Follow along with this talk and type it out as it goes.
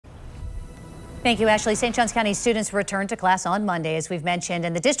Thank you, Ashley. St. Johns County students return to class on Monday, as we've mentioned,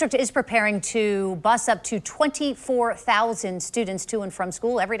 and the district is preparing to bus up to 24,000 students to and from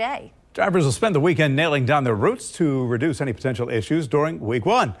school every day. Drivers will spend the weekend nailing down their routes to reduce any potential issues during week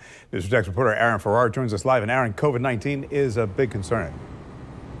one. News Project reporter Aaron Farrar joins us live. And Aaron, COVID-19 is a big concern.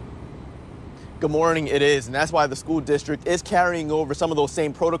 Good morning. It is, and that's why the school district is carrying over some of those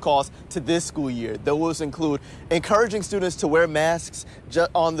same protocols to this school year. Those include encouraging students to wear masks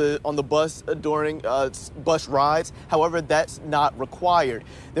on the bus during bus rides. However, that's not required.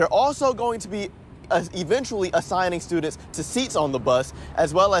 They're also going to be eventually assigning students to seats on the bus,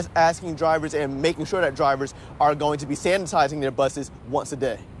 as well as asking drivers and making sure that drivers are going to be sanitizing their buses once a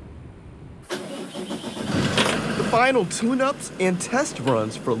day. The final tune-ups and test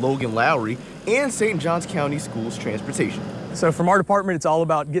runs for Logan Lowry and St. Johns County Schools Transportation. So from our department, it's all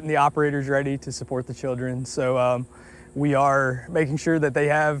about getting the operators ready to support the children. So we are making sure that they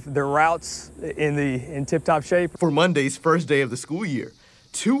have their routes in tip-top shape. For Monday's first day of the school year,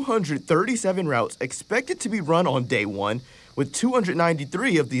 237 routes expected to be run on day one, with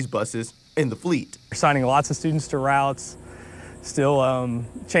 293 of these buses in the fleet. We're assigning lots of students to routes, still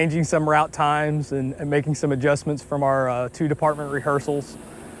changing some route times and making some adjustments from our two department rehearsals,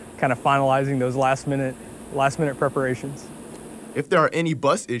 kind of finalizing those last minute preparations. If there are any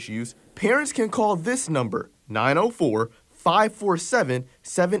bus issues, parents can call this number,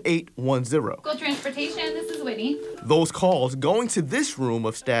 904-547-7810. School Transportation, this is Whitney. Those calls going to this room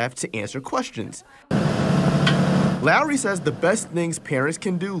of staff to answer questions. Lowry says the best things parents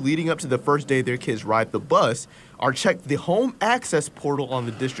can do leading up to the first day their kids ride the bus are check the home access portal on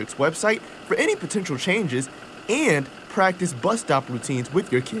the district's website for any potential changes and practice bus stop routines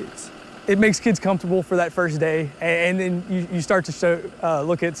with your kids. It makes kids comfortable for that first day, and then you start to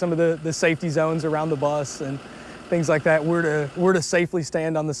look at some of the safety zones around the bus and things like that. Where to safely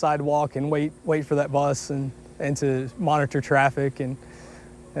stand on the sidewalk and wait for that bus and to monitor traffic and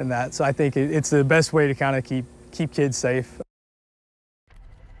that. So I think it's the best way to kind of keep kids safe.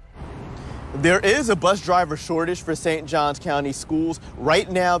 There is a bus driver shortage for St. Johns County schools. Right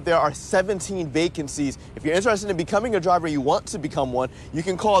now, there are 17 vacancies. If you're interested in becoming a driver, you want to become one, you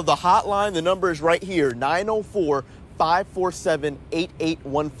can call the hotline. The number is right here,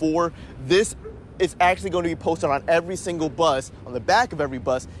 904-547-8814. This is actually going to be posted on every single bus, on the back of every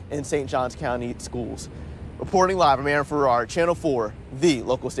bus in St. Johns County schools. Reporting live, I'm Aaron Farrar, Channel 4, the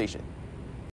local station.